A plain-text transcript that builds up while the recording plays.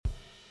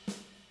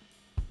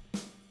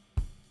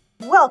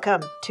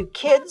Welcome to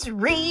Kids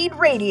Read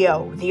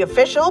Radio, the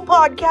official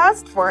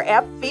podcast for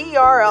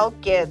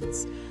FVRL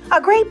Kids. A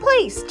great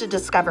place to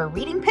discover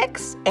reading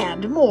picks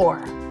and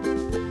more.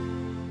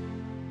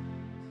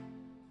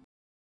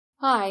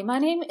 Hi, my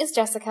name is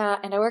Jessica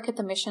and I work at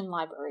the Mission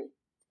Library.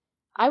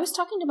 I was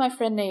talking to my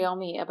friend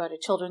Naomi about a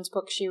children's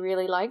book she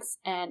really likes,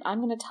 and I'm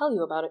going to tell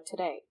you about it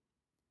today.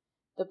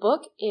 The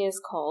book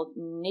is called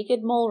Naked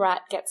Mole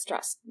Rat Gets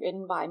Dressed,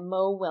 written by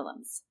Mo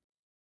Willems.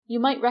 You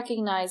might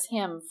recognize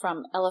him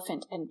from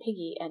Elephant and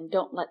Piggy and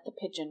Don't Let the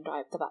Pigeon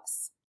Drive the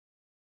Bus.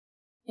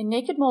 In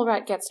Naked Mole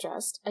Rat Gets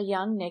Dressed, a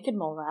young naked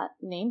mole rat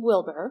named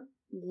Wilbur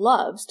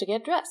loves to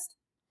get dressed.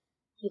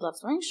 He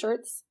loves wearing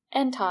shirts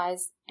and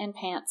ties and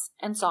pants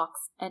and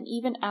socks and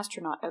even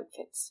astronaut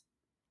outfits.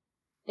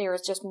 There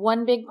is just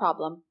one big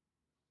problem.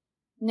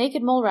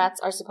 Naked mole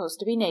rats are supposed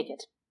to be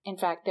naked. In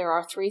fact, there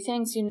are 3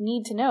 things you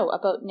need to know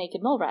about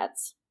naked mole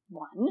rats.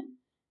 1,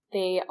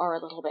 they are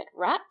a little bit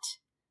rat.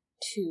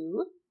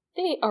 2,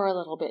 they are a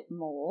little bit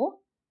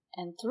mole.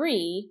 And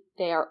 3,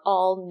 they are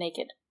all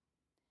naked.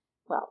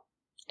 Well,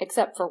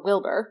 except for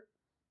Wilbur.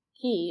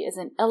 He is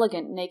an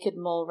elegant naked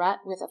mole rat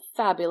with a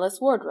fabulous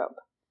wardrobe.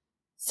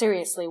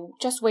 Seriously,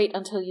 just wait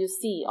until you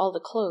see all the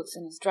clothes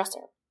in his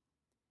dresser.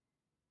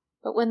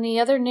 But when the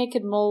other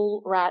naked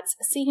mole rats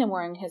see him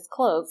wearing his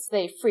clothes,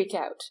 they freak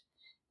out.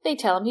 They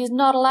tell him he's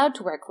not allowed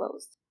to wear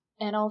clothes,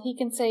 and all he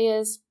can say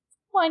is,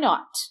 "Why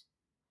not?"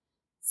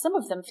 Some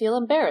of them feel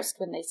embarrassed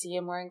when they see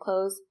him wearing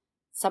clothes.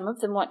 Some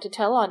of them want to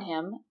tell on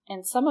him,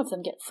 and some of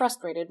them get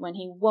frustrated when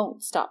he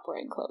won't stop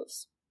wearing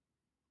clothes.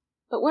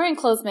 But wearing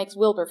clothes makes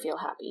Wilbur feel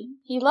happy.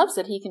 He loves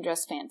that he can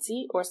dress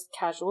fancy, or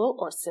casual,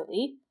 or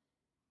silly.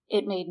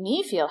 It made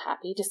me feel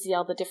happy to see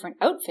all the different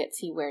outfits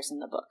he wears in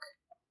the book.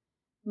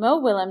 Mo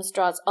Willems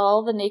draws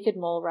all the naked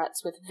mole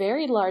rats with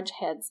very large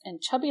heads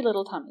and chubby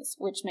little tummies,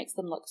 which makes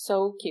them look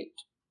so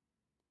cute.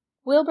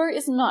 Wilbur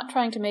is not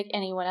trying to make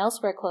anyone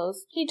else wear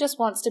clothes, he just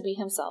wants to be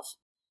himself.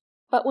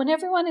 But when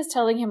everyone is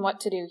telling him what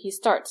to do, he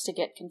starts to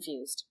get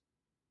confused.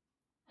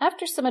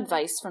 After some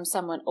advice from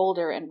someone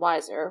older and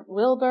wiser,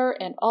 Wilbur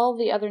and all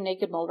the other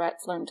naked mole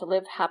rats learn to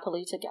live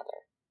happily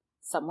together.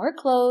 Some wear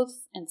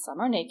clothes, and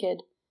some are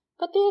naked,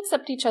 but they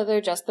accept each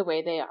other just the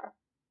way they are.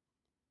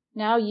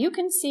 Now you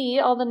can see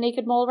all the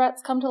naked mole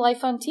rats come to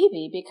life on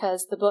TV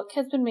because the book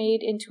has been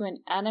made into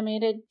an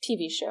animated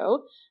TV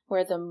show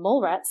where the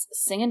mole rats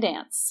sing and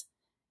dance.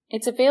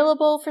 It's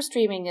available for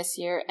streaming this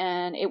year,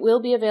 and it will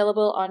be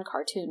available on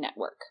Cartoon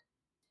Network.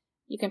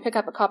 You can pick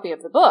up a copy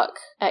of the book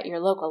at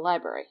your local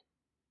library.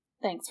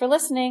 Thanks for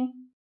listening.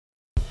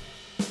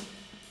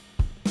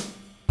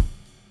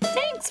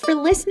 Thanks for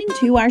listening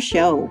to our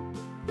show.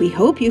 We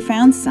hope you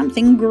found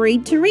something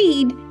great to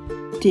read.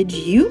 Did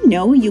you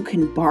know you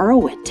can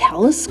borrow a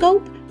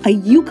telescope, a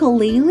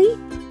ukulele,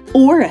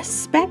 or a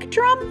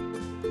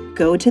spectrum?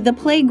 Go to the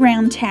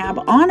Playground tab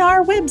on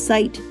our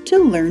website to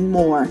learn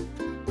more.